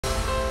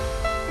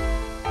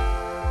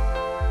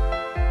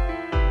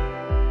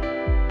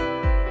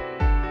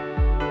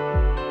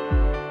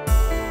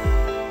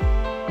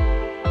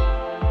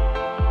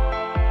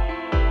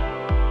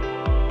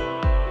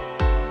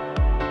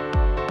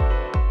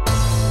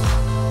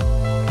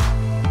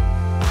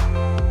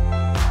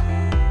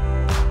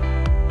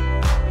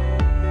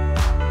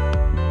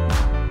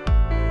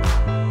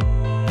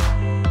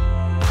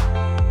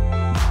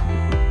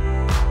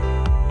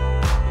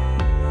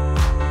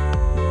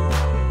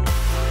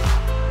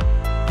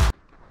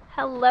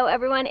Hello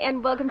everyone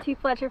and welcome to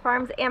Fletcher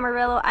Farms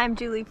Amarillo. I'm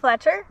Julie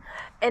Fletcher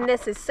and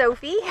this is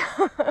Sophie.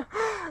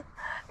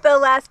 The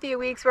last few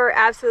weeks were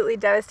absolutely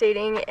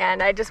devastating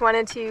and I just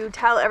wanted to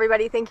tell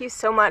everybody thank you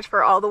so much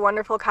for all the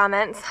wonderful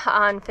comments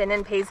on Finn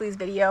and Paisley's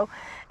video.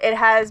 It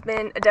has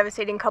been a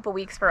devastating couple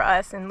weeks for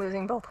us, and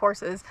losing both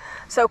horses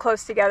so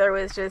close together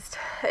was just,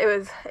 it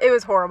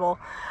was horrible.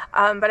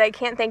 But I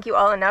can't thank you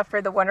all enough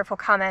for the wonderful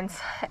comments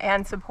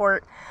and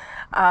support.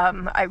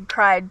 I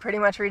cried pretty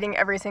much reading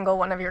every single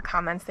one of your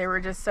comments. They were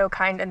just so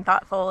kind and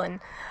thoughtful, and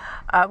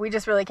we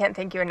just really can't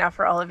thank you enough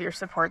for all of your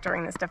support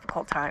during this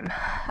difficult time.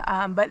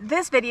 But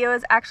this video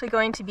is actually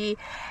going to be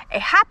a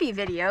happy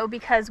video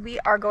because we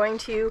are going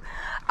to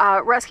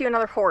rescue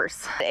another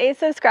horse. A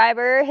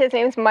subscriber, his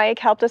name's Mike,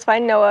 helped us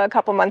find Noah a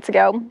couple months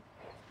ago.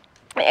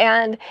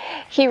 And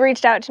he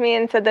reached out to me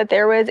and said that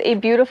there was a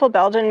beautiful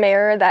Belgian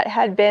mare that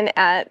had been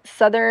at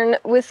Southern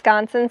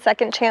Wisconsin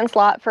second chance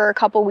lot for a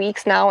couple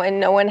weeks now, and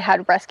no one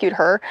had rescued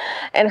her,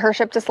 and her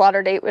ship to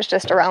slaughter date was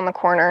just around the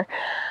corner.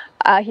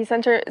 He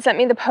sent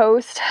me the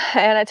post,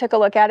 and I took a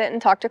look at it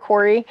and talked to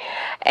Corey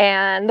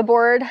and the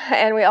board,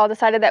 and we all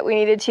decided that we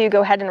needed to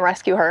go ahead and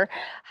rescue her.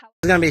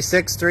 It's going to be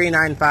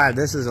 6395.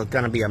 This is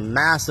going to be a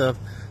massive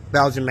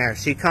Belgian mare.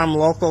 She come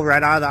local,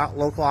 right out of the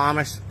local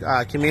Amish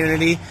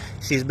community.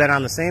 She's been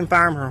on the same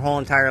farm her whole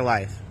entire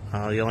life.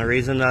 The only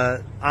reason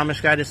the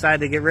Amish guy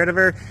decided to get rid of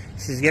her,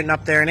 she's getting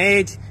up there in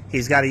age.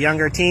 He's got a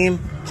younger team,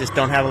 just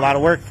don't have a lot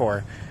of work for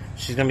her.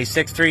 She's going to be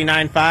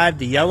 6395.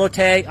 The yellow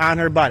tag on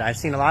her butt. I've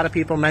seen a lot of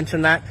people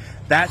mention that.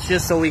 That's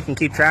just so we can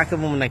keep track of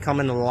them when they come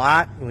into the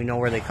lot. We know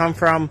where they come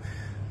from.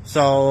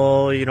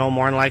 So, you know,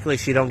 more than likely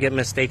she don't get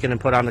mistaken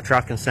and put on the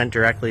truck and sent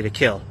directly to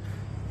kill.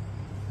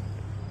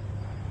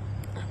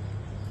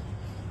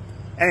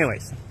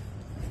 Anyways,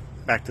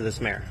 back to this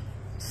mare,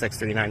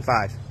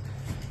 6395.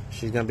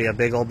 She's going to be a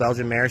big old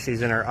Belgian mare.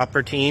 She's in her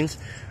upper teens,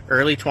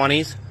 early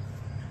 20s.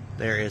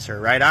 There is her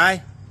right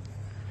eye.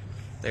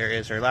 There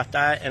is her left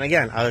eye. And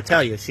again, I'll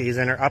tell you, she's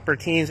in her upper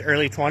teens,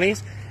 early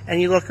 20s.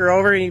 And you look her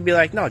over and you'd be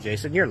like, no,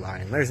 Jason, you're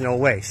lying. There's no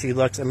way. She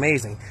looks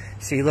amazing.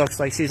 She looks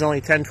like she's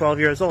only 10, 12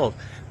 years old.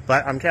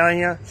 But I'm telling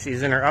you,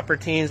 she's in her upper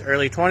teens,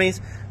 early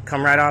 20s.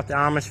 Come right off the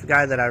Amish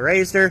guy that I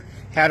raised her.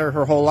 Had her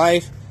her whole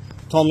life.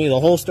 Told me the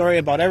whole story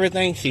about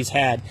everything. She's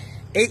had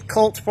 8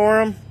 colts for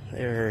him.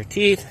 There are her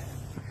teeth.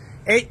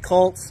 8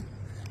 colts.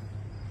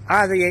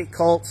 Out of the 8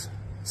 colts,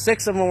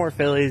 6 of them were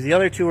fillies. The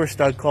other 2 were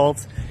stud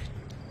colts.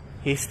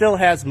 He still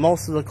has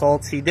most of the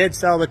colts. He did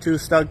sell the 2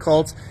 stud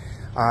colts.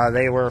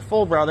 They were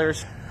full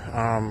brothers.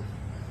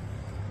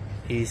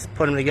 He's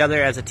put them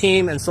together as a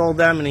team and sold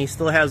them, and he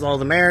still has all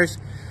the mares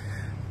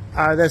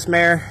out of this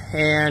mare.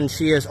 And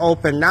she is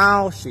open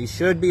now. She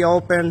should be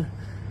open.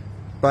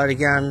 But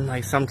again,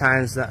 like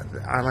sometimes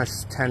I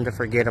must tend to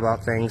forget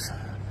about things.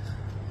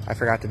 I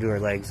forgot to do her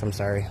legs, I'm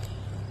sorry.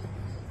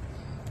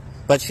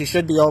 But she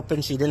should be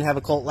open. She didn't have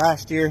a colt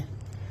last year.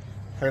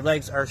 Her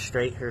legs are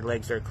straight, her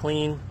legs are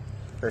clean.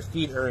 Her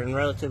feet are in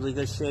relatively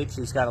good shape.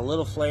 She's got a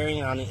little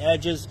flaring on the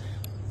edges.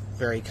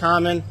 Very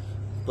common,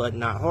 but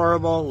not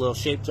horrible. A little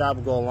shape job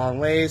will go a long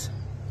ways.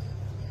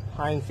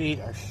 Hind feet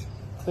are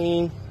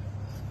clean.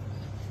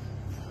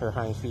 Her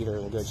hind feet are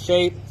in good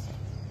shape.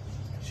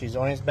 She's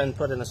always been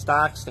put in a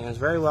stock, stands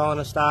very well in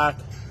a stock.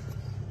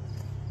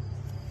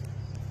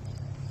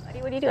 Buddy,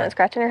 what are you doing?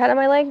 Scratching your head on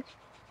my leg?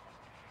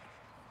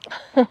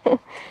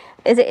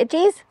 Is it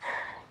itchies?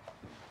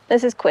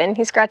 This is Quinn.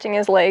 He's scratching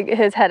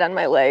his head on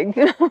my leg.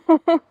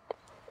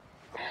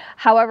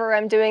 However,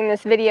 I'm doing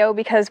this video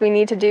because we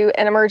need to do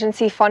an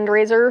emergency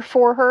fundraiser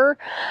for her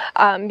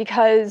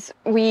because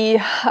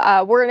we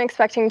weren't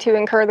expecting to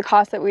incur the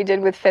cost that we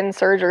did with Finn's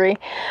surgery.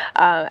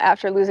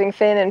 After losing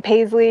Finn and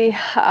Paisley,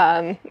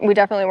 we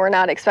definitely were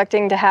not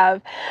expecting to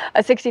have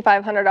a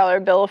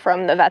 $6,500 bill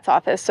from the vet's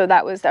office, so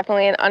that was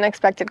definitely an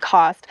unexpected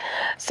cost.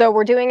 So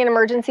we're doing an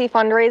emergency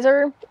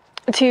fundraiser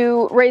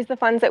to raise the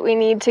funds that we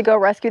need to go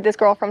rescue this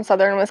girl from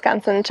Southern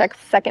Wisconsin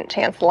second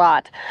chance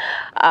lot.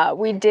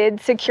 We did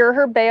secure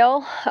her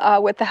bail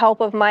with the help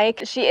of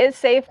Mike. She is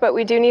safe, but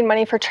we do need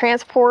money for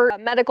transport,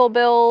 medical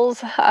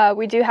bills.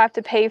 We do have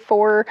to pay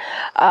for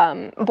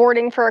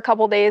boarding for a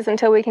couple days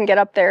until we can get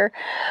up there.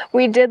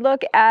 We did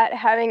look at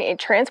having a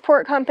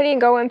transport company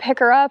go and pick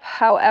her up.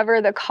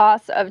 However, the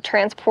cost of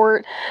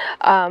transport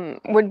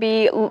would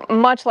be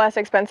much less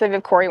expensive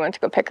if Corey went to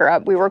go pick her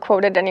up. We were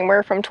quoted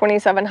anywhere from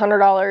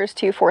 $2,700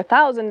 to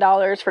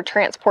 $4,000 for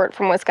transport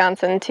from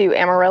Wisconsin to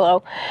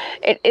Amarillo.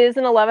 It is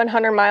an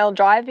 1,100 mile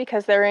drive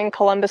because they're in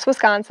Columbus,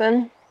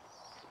 Wisconsin.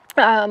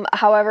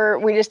 However,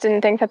 we just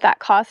didn't think that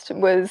cost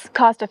was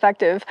cost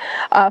effective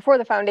for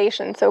the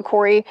foundation. So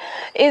Corey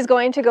is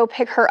going to go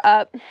pick her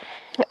up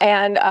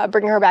and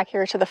bring her back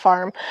here to the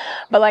farm.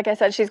 But like I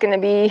said, she's going to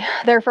be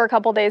there for a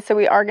couple days, so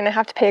we are going to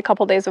have to pay a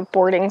couple days of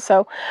boarding.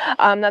 So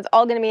that's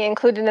all going to be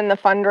included in the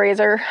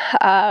fundraiser.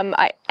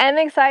 I am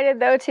excited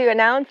though to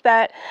announce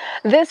that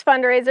this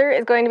fundraiser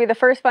is going to be the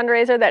first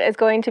fundraiser that is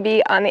going to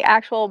be on the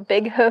actual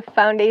Big Hoof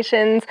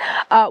Foundation's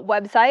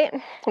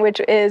website,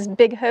 which is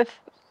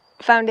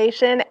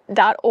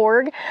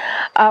HF&Foundation.org.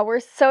 We're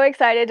so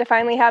excited to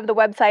finally have the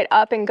website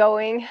up and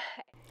going.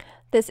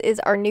 This is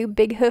our new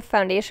Big Hoof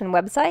Foundation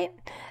website.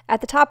 At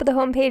the top of the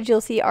homepage,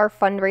 you'll see our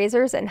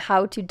fundraisers and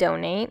how to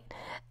donate,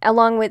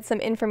 along with some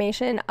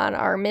information on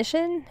our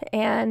mission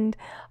and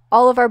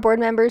all of our board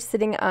members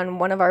sitting on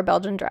one of our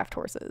Belgian draft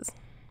horses.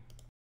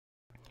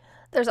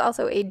 There's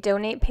also a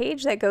donate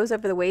page that goes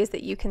over the ways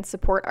that you can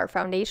support our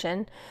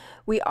foundation.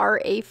 We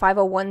are a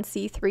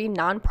 501c3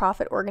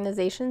 nonprofit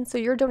organization, so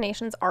your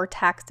donations are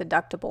tax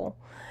deductible.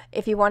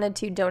 If you wanted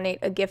to donate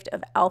a gift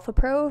of Alfa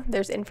Pro,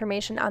 there's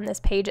information on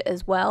this page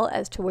as well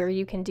as to where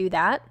you can do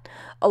that,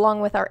 along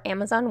with our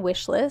Amazon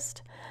wish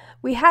list.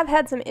 We have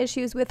had some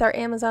issues with our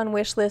Amazon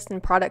wish list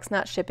and products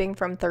not shipping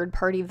from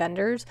third-party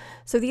vendors,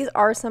 so these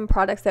are some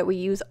products that we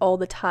use all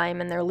the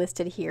time and they're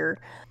listed here,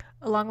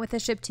 along with a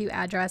ship-to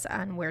address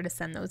on where to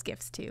send those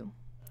gifts to.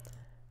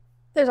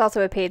 There's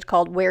also a page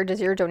called Where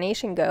Does Your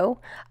Donation Go?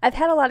 I've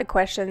had a lot of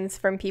questions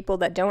from people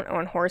that don't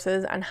own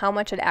horses on how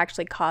much it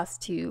actually costs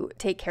to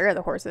take care of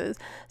the horses,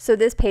 so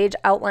this page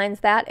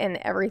outlines that and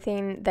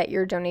everything that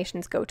your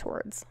donations go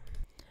towards.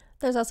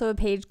 There's also a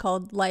page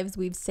called Lives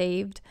We've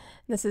Saved.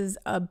 This is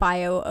a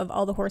bio of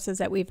all the horses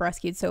that we've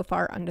rescued so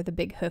far under the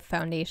Big Hoof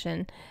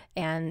Foundation,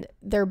 and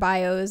their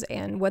bios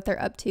and what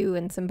they're up to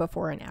and some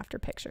before and after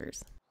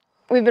pictures.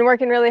 We've been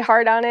working really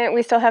hard on it.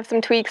 We still have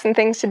some tweaks and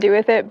things to do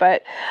with it,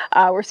 but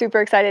we're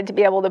super excited to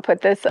be able to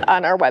put this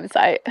on our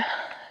website.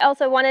 I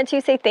also wanted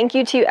to say thank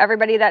you to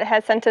everybody that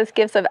has sent us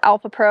gifts of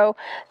Alfa Pro,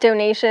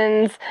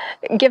 donations,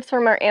 gifts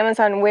from our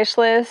Amazon wish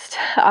list.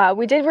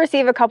 We did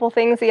receive a couple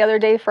things the other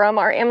day from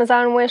our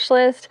Amazon wish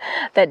list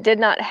that did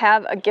not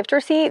have a gift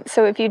receipt.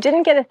 So if you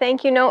didn't get a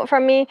thank you note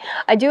from me,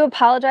 I do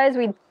apologize.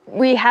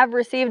 We have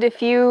received a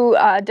few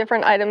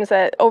different items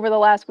that over the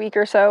last week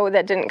or so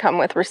that didn't come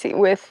with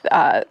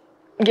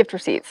gift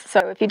receipts. So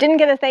if you didn't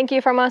get a thank you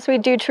from us, we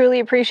do truly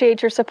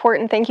appreciate your support,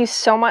 and thank you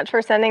so much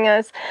for sending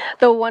us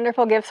the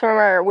wonderful gifts from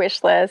our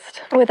wish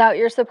list. Without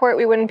your support,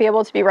 we wouldn't be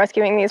able to be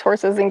rescuing these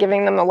horses and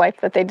giving them the life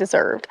that they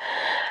deserved.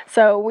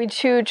 So we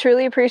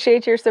truly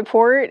appreciate your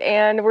support,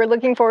 and we're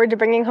looking forward to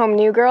bringing home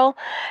New Girl.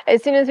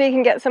 As soon as we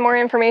can get some more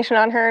information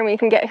on her and we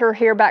can get her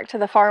here back to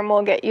the farm,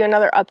 we'll get you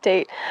another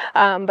update.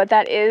 But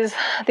that is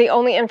the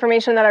only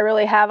information that I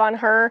really have on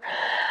her.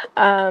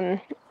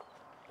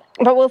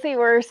 But we'll see.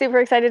 We're super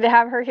excited to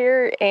have her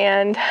here,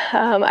 and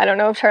I don't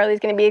know if Charlie's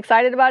going to be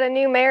excited about a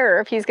new mare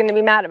or if he's going to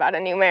be mad about a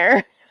new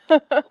mare.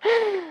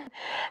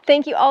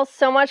 Thank you all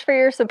so much for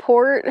your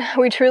support.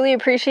 We truly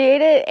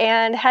appreciate it,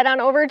 and head on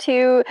over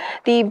to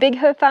the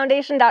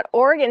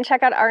BigHoofFoundation.org and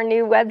check out our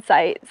new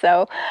website.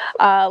 So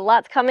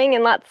lots coming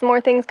and lots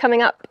more things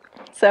coming up.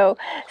 So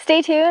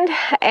stay tuned,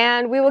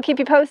 and we will keep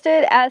you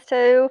posted as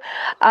to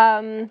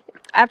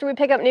after we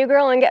pick up New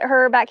Girl and get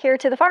her back here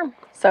to the farm.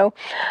 So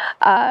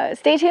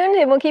stay tuned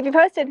and we'll keep you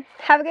posted.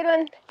 Have a good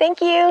one.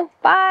 Thank you.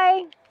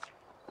 Bye.